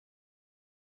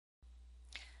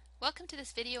Welcome to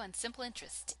this video on simple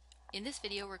interest. In this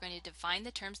video we're going to define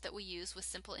the terms that we use with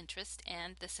simple interest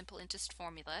and the simple interest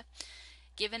formula.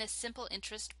 Given a simple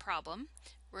interest problem,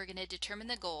 we're going to determine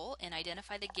the goal and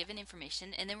identify the given information,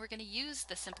 and then we're going to use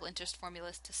the simple interest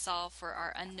formulas to solve for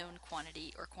our unknown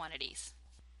quantity or quantities.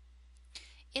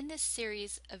 In this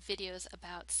series of videos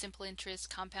about simple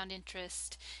interest, compound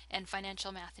interest, and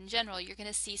financial math in general, you're going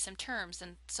to see some terms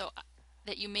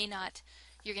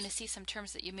you're going to see some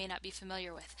terms that you may not be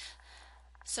familiar with.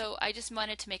 So I just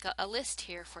wanted to make a list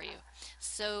here for you.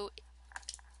 So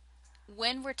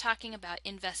when we're talking about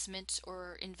investment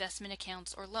or investment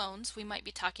accounts or loans, we might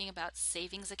be talking about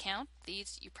savings account.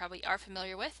 These you probably are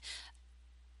familiar with.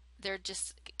 They're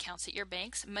just accounts at your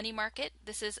banks. Money market,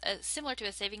 this is similar to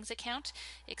a savings account,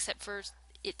 except for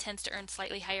it tends to earn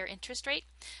slightly higher interest rate.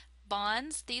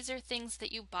 Bonds, these are things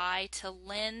that you buy to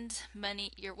lend money.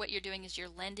 What you're doing is you're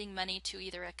lending money to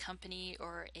either a company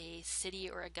or a city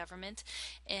or a government,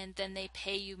 and then they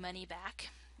pay you money back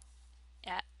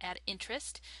at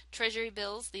interest. Treasury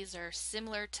bills, these are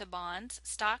similar to bonds.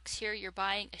 Stocks, here you're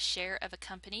buying a share of a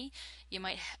company. We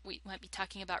might be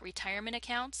talking about retirement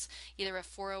accounts, either a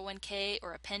 401k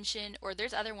or a pension, or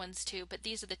there's other ones too, but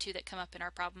these are the two that come up in our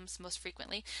problems most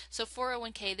frequently. So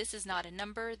 401k, this is not a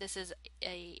number, this is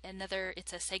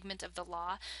it's a segment of the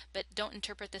law, but don't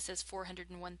interpret this as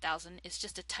 401,000. It's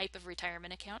just a type of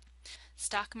retirement account.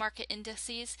 Stock market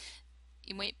indices,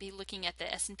 you might be looking at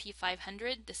the S&P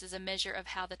 500. This is a measure of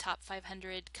how the top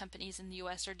 500 companies in the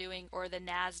US are doing, or the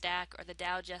NASDAQ or the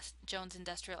Dow Jones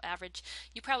Industrial Average.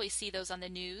 You probably see those on the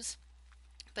news.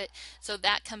 But so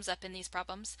that comes up in these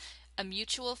problems. A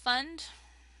mutual fund,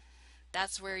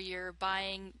 that's where you're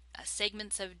buying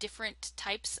segments of different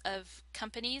types of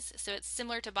companies. So it's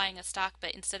similar to buying a stock,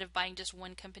 but instead of buying just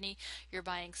one company, you're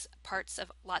buying parts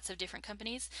of lots of different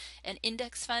companies. An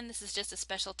index fund, this is just a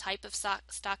special type of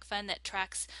stock fund that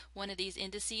tracks one of these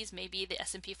indices, maybe the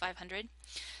S&P 500.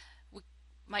 We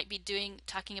might be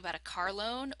talking about a car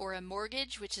loan or a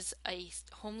mortgage, which is a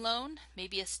home loan,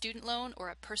 maybe a student loan or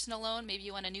a personal loan. Maybe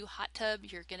you want a new hot tub,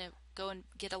 you're going to go and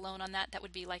get a loan on that. That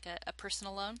would be like a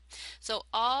personal loan. So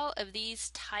all of these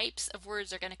types of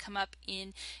words are going to come up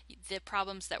in the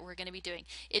problems that we're going to be doing.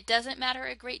 It doesn't matter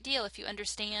a great deal if you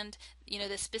understand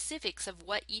the specifics of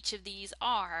what each of these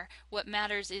are. What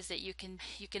matters is that you can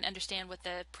understand what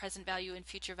the present value and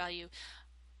future value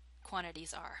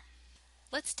quantities are.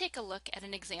 Let's take a look at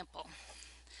an example.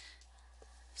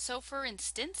 So for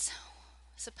instance,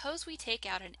 suppose we take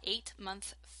out an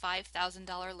 8-month $5,000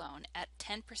 loan at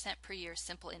 10% per year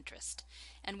simple interest,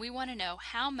 and we want to know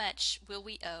how much will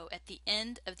we owe at the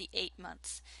end of the 8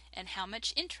 months and how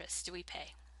much interest do we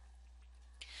pay.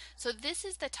 So this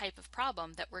is the type of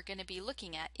problem that we're going to be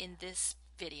looking at in this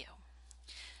video.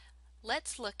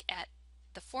 Let's look at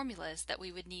the formulas that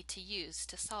we would need to use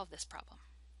to solve this problem.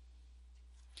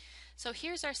 So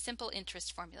here's our simple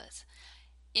interest formulas.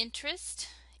 Interest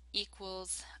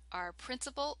equals our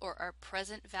principal or our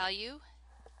present value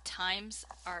times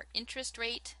our interest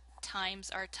rate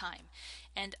times our time.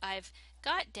 And I've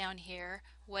got down here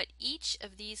what each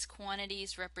of these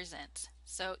quantities represents.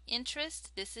 So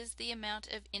interest, this is the amount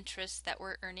of interest that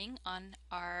we're earning on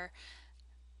our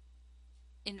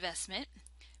investment.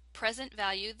 Present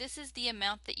value, this is the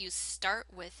amount that you start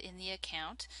with in the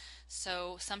account.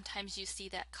 So sometimes you see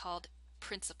that called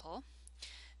principal.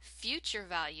 Future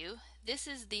value, this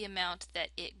is the amount that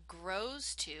it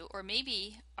grows to, or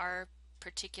maybe our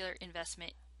particular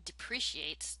investment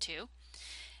depreciates to.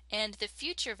 And the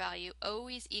future value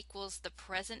always equals the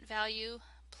present value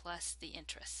plus the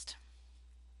interest,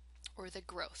 or the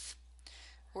growth,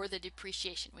 or the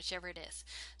depreciation, whichever it is.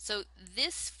 So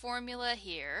this formula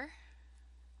here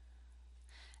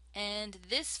and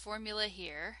this formula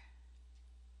here,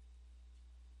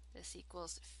 this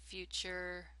equals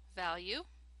future value.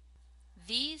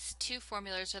 These two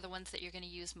formulas are the ones that you're going to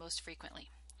use most frequently.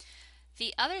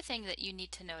 The other thing that you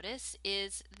need to notice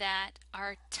is that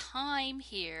our time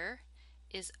here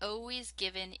is always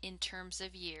given in terms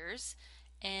of years,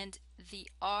 and the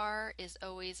R is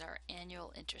always our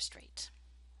annual interest rate.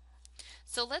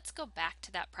 So let's go back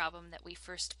to that problem that we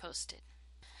first posted.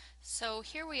 So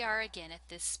here we are again at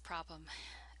this problem.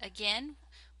 Again,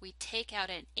 we take out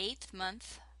an 8th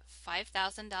month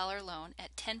 $5,000 loan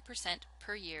at 10%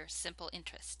 per year simple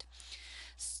interest.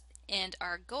 And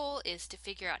our goal is to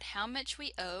figure out how much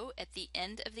we owe at the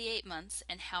end of the 8 months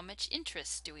and how much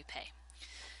interest do we pay.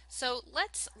 So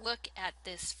let's look at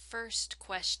this first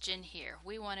question here.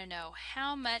 We want to know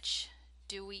how much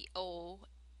do we owe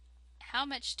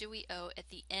at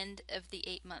the end of the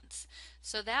 8 months.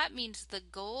 So that means the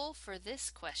goal for this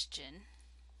question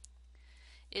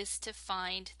is to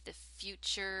find the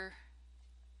future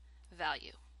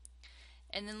value.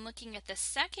 And then looking at the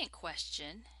second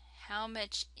question, how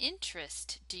much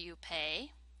interest do you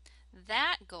pay?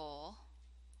 That goal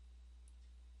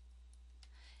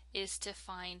is to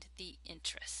find the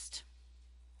interest.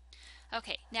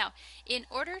 Okay, now in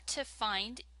order to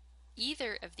find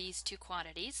either of these two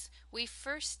quantities, we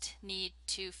first need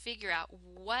to figure out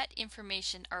what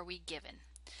information are we given.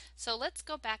 So let's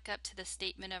go back up to the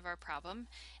statement of our problem,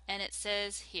 and it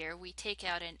says here we take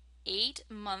out an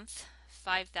 8-month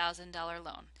 $5,000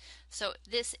 loan. So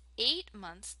this 8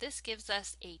 months, this gives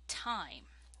us a time.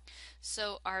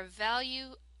 So our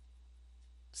value,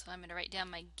 so I'm going to write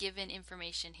down my given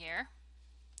information here.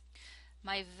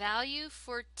 My value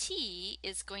for t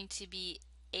is going to be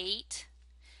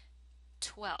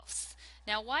 8/12.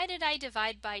 Now why did I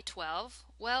divide by 12?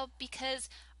 Well, because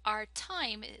our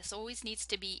time always needs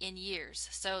to be in years.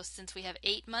 So since we have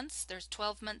 8 months, there's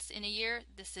 12 months in a year.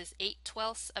 This is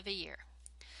 8/12 of a year.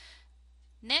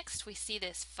 Next, we see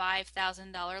this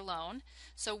 $5,000 loan.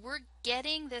 So we're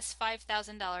getting this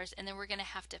 $5,000 and then we're going to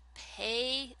have to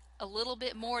pay a little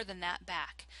bit more than that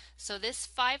back. So this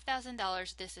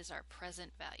 $5,000, this is our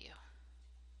present value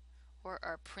or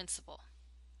our principal.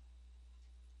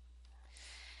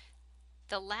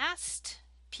 The last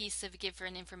piece of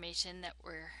given information that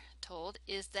we're told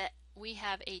is that we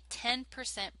have a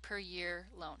 10% per year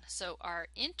loan. So our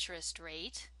interest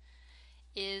rate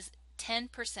is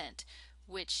 10%,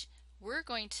 which we're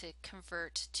going to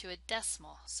convert to a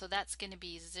decimal. So that's going to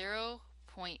be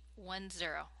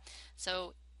 0.10.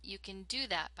 So you can do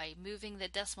that by moving the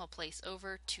decimal place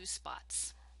over 2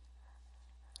 spots.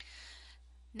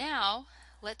 Now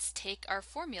let's take our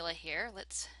formula here.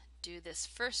 Let's do this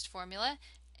first formula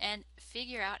and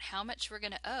figure out how much we're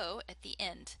going to owe at the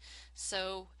end.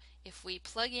 So if we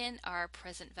plug in our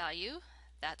present value,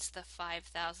 that's the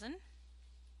 5,000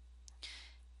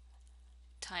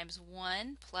 times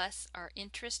 1 plus our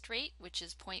interest rate, which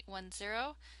is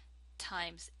 0.10,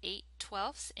 times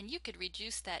 8/12, and you could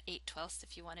reduce that 8/12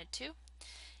 if you wanted to.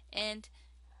 And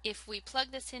if we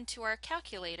plug this into our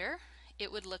calculator,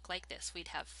 it would look like this. We'd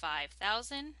have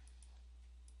 5,000,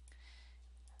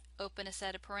 open a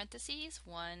set of parentheses,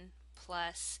 1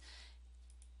 plus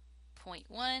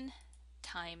 0.1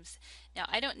 times, now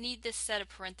I don't need this set of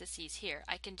parentheses here.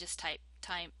 I can just type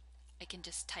times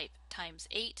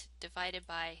 8 divided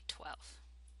by 12.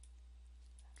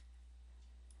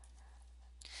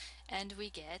 And we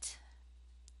get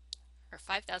our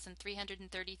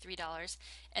 $5,333,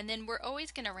 and then we're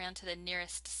always going to round to the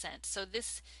nearest cent. So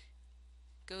this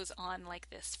goes on like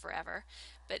this forever,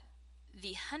 but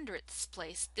the hundredths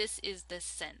place, this is the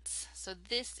cents. So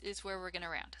this is where we're going to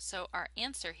round. So our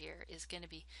answer here is going to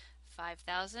be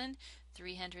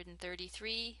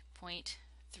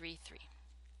 5,333.33.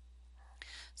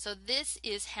 So this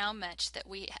is how much that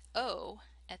we owe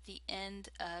at the end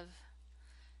of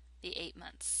the 8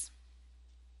 months.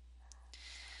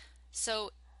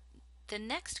 So the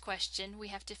next question, we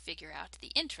have to figure out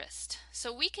the interest.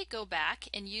 So we could go back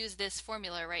and use this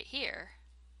formula right here,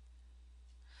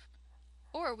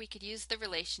 or we could use the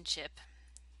relationship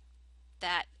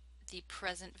that the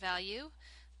present value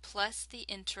plus the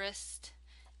interest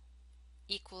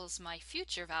equals my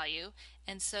future value,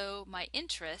 and so my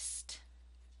interest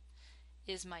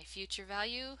is my future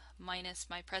value minus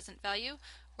my present value,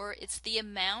 or it's the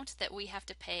amount that we have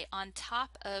to pay on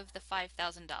top of the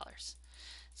 $5,000.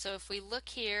 So if we look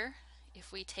here,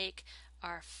 if we take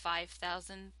our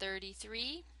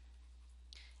 5,033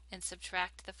 and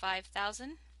subtract the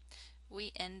 5,000,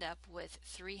 we end up with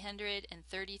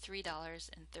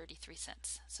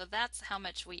 $333.33. So that's how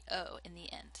much we owe in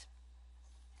the end.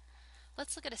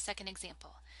 Let's look at a second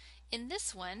example. In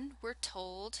this one, we're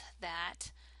told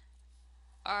that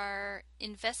our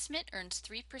investment earns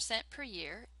 3% per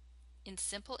year in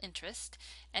simple interest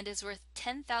and is worth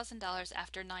 $10,000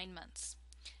 after 9 months.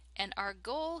 And our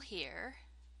goal here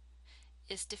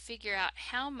is to figure out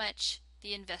how much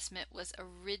the investment was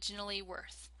originally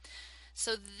worth.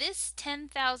 So this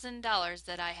 $10,000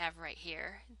 that I have right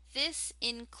here, this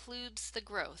includes the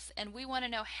growth, and we want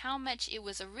to know how much it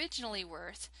was originally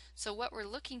worth. So what we're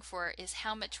looking for is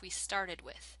how much we started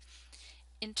with.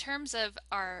 In terms of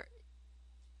our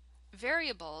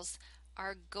variables,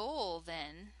 our goal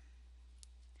then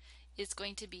is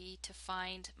going to be to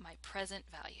find my present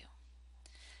value.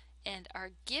 And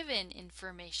our given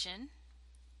information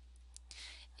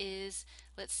is,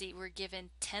 let's see, we're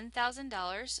given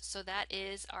 $10,000, so that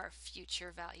is our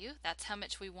future value. That's how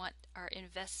much we want our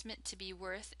investment to be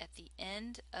worth at the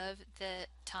end of the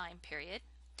time period.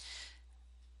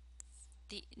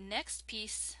 The next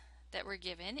piece that we're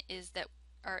given is that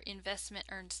our investment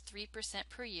earns 3%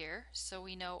 per year, so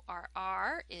we know our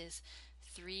R is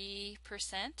 3%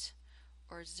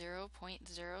 or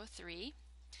 0.03.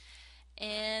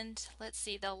 And let's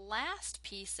see, the last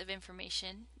piece of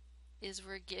information is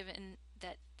we're given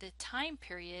that the time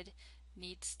period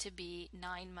needs to be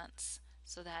 9 months.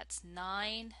 So that's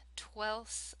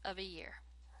 9/12 of a year.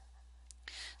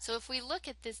 So if we look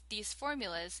at these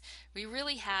formulas, we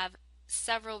really have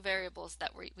several variables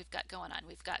that we've got going on.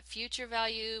 We've got future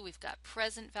value, we've got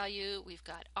present value, we've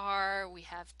got R, we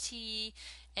have T,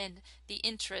 and the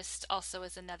interest also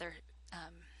is another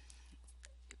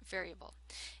variable.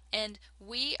 And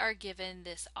we are given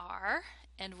this R,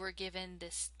 and we're given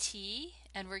this T,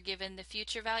 and we're given the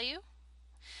future value,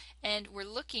 and we're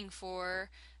looking for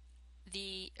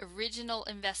the original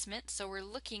investment, so we're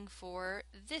looking for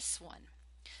this one.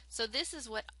 So this is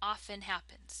what often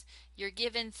happens. You're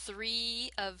given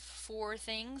 3 of 4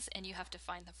 things and you have to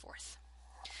find the fourth.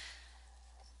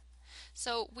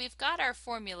 So we've got our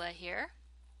formula here.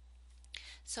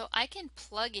 So I can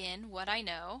plug in what I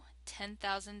know.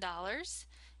 $10,000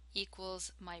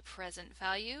 equals my present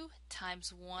value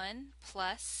times 1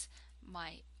 plus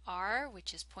my R,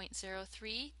 which is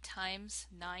 0.03 times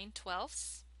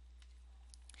 9/12.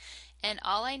 And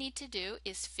all I need to do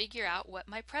is figure out what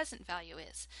my present value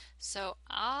is. So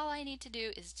all I need to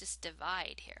do is just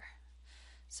divide here.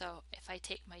 So if I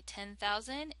take my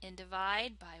 10,000 and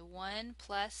divide by 1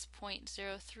 plus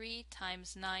 0.03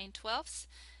 times 9/12,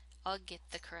 I'll get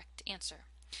the correct answer.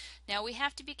 Now we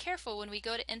have to be careful when we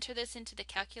go to enter this into the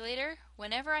calculator.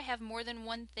 Whenever I have more than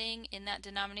one thing in that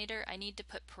denominator, I need to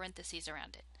put parentheses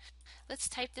around it. Let's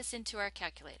type this into our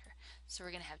calculator. So we're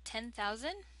going to have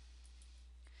 10,000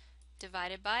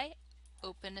 divided by,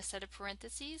 open a set of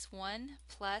parentheses, 1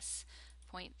 plus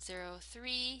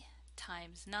 0.03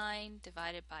 times 9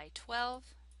 divided by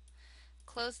 12,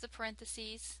 close the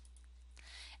parentheses,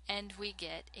 and we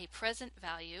get a present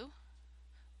value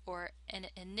or an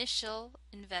initial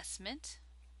investment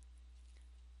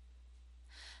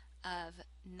of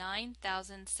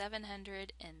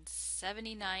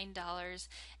 $9,779,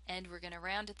 and we're going to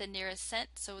round to the nearest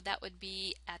cent, so that would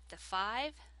be at the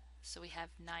 5, so we have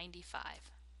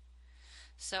 95.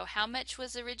 So how much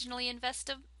was originally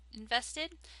invested?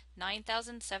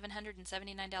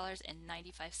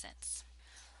 $9,779.95.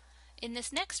 In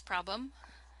this next problem,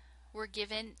 we're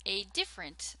given a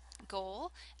different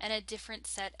goal and a different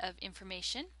set of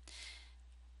information.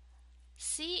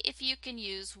 See if you can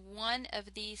use one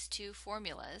of these two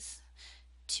formulas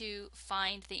to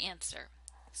find the answer.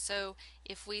 So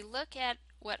if we look at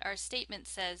what our statement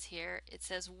says here, it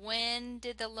says, when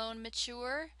did the loan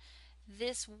mature?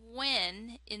 This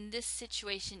when in this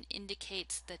situation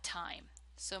indicates the time.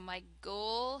 So my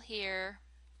goal here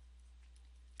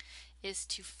is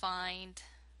to find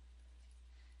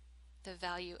the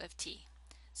value of t.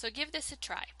 So give this a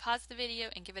try. Pause the video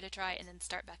and give it a try and then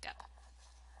start back up.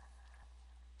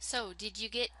 So did you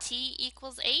get t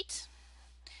equals 8?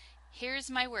 Here's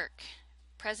my work.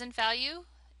 Present value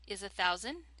is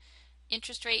 1,000.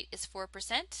 Interest rate is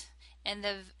 4%. And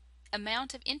the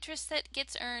amount of interest that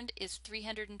gets earned is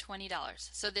 $320.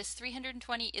 So this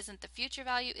 $320 isn't the future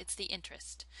value, it's the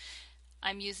interest.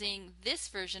 I'm using this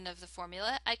version of the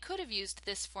formula. I could have used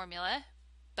this formula,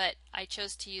 but I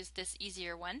chose to use this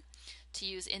easier one to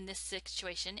use in this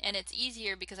situation, and it's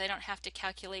easier because I don't have to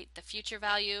calculate the future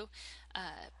value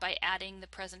by adding the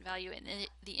present value and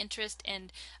the interest,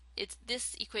 and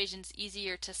this equation's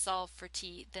easier to solve for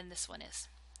t than this one is.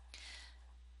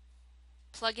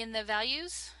 Plug in the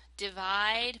values,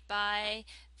 divide by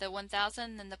the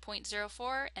 1,000 and the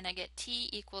 0.04, and I get t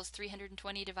equals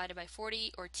 320 divided by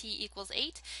 40, or t equals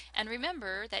 8. And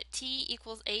remember that t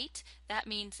equals 8, that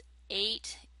means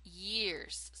 8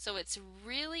 years. So it's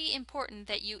really important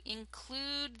that you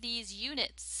include these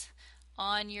units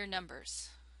on your numbers.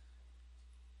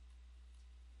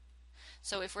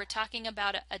 So if we're talking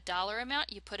about a dollar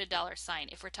amount, you put a dollar sign.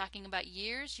 If we're talking about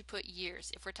years, you put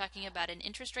years. If we're talking about an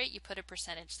interest rate, you put a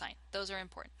percentage sign. Those are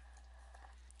important.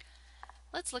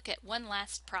 Let's look at one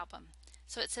last problem.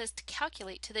 So it says to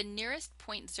calculate to the nearest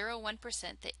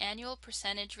 0.01% the annual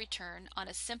percentage return on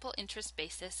a simple interest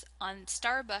basis on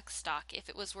Starbucks stock if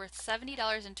it was worth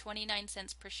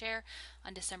 $70.29 per share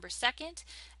on December 2nd,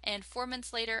 and 4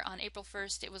 months later on April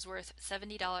 1st it was worth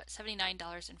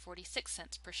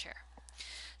 $79.46 per share.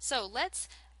 So let's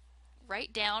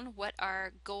write down what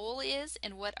our goal is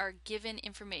and what our given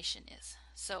information is.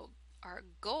 So our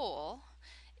goal,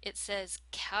 it says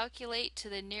calculate to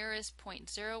the nearest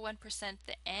 0.01%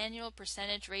 the annual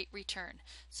percentage rate return.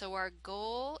 So our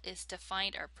goal is to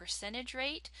find our percentage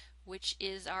rate, which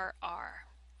is our R.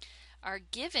 Our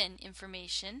given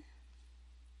information,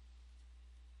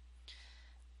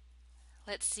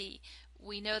 let's see,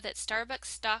 we know that Starbucks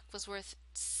stock was worth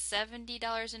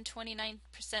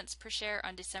 $70.29 per share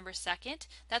on December 2nd.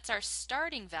 That's our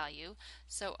starting value.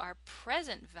 So our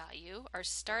present value, our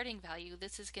starting value,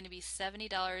 this is going to be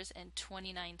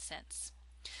 $70.29.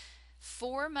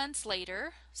 4 months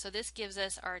later, so this gives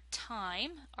us our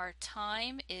time. Our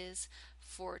time is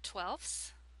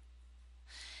 4/12.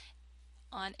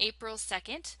 On April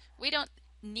 2nd, we don't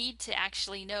need to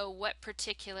actually know what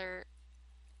particular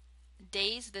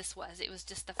days this was. It was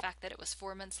just the fact that it was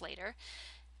 4 months later.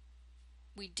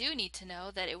 We do need to know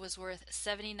that it was worth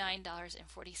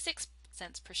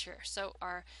 $79.46 per share. So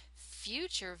our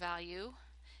future value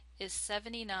is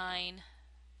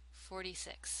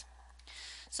 $79.46.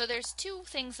 So there's two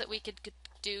things that we could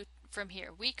do from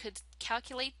here. We could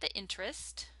calculate the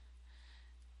interest.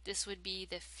 This would be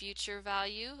the future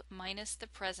value minus the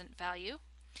present value.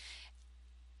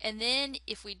 And then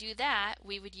if we do that,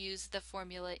 we would use the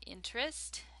formula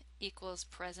interest equals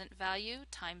present value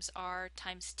times R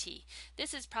times T.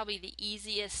 This is probably the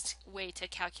easiest way to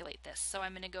calculate this, so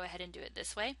I'm going to go ahead and do it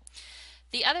this way.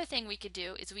 The other thing we could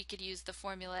do is we could use the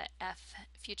formula F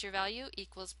future value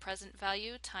equals present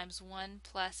value times 1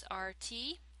 plus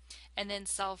RT and then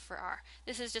solve for R.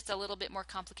 This is just a little bit more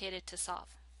complicated to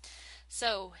solve.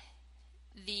 So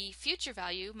the future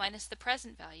value minus the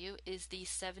present value is the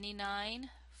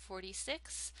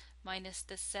 79.46 minus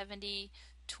the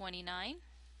 70.29.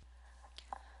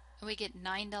 And we get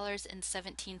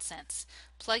 $9.17.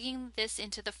 Plugging this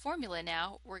into the formula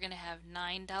now, we're going to have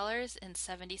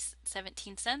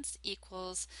 $9.17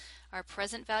 equals our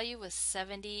present value was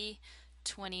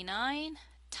 70.29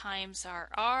 times our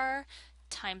R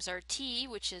times our T,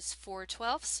 which is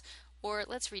 4/12, or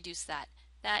let's reduce that.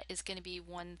 That is going to be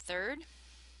 1/3.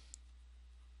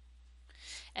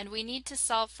 And we need to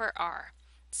solve for R.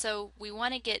 So we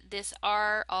want to get this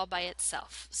R all by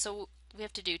itself. So we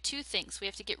have to do two things. We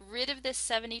have to get rid of this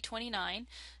 70.29.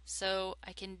 So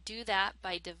I can do that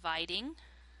by dividing.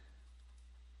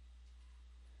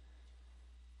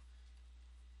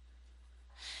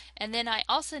 And then I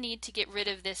also need to get rid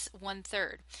of this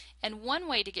 1/3. And one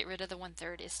way to get rid of the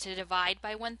 1/3 is to divide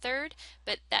by 1/3,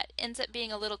 but that ends up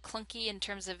being a little clunky in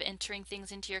terms of entering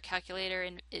things into your calculator,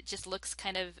 and it just looks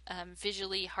kind of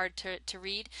visually hard to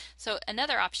read. So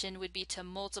another option would be to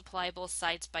multiply both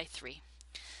sides by 3.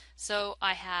 So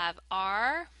I have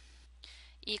R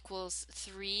equals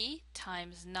 3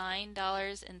 times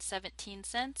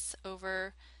 $9.17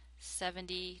 over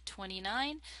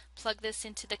 70.29. Plug this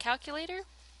into the calculator.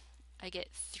 I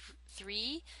get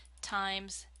 3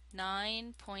 times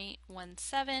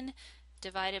 9.17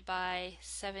 divided by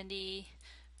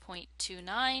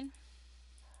 70.29,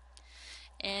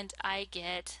 and I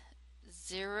get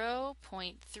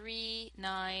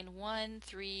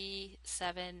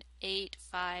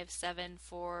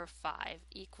 0.391378575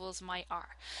 equals my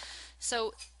R.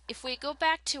 So if we go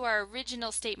back to our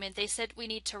original statement, they said we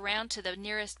need to round to the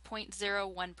nearest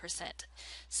 0.01%.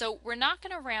 So we're not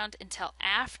going to round until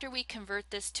after we convert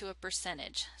this to a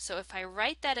percentage. So if I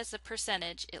write that as a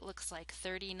percentage, it looks like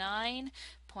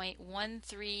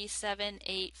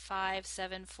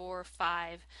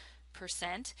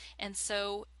 39.1378575%. And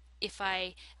so if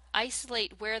I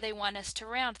isolate where they want us to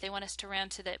round, they want us to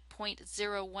round to that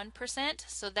 0.01%.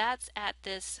 So that's at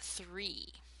this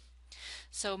 3.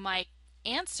 So my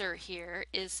answer here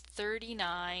is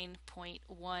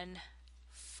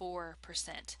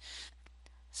 39.14%.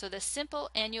 So the simple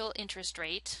annual interest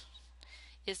rate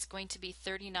is going to be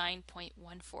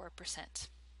 39.14%.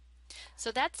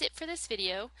 So that's it for this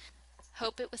video.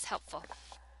 Hope it was helpful.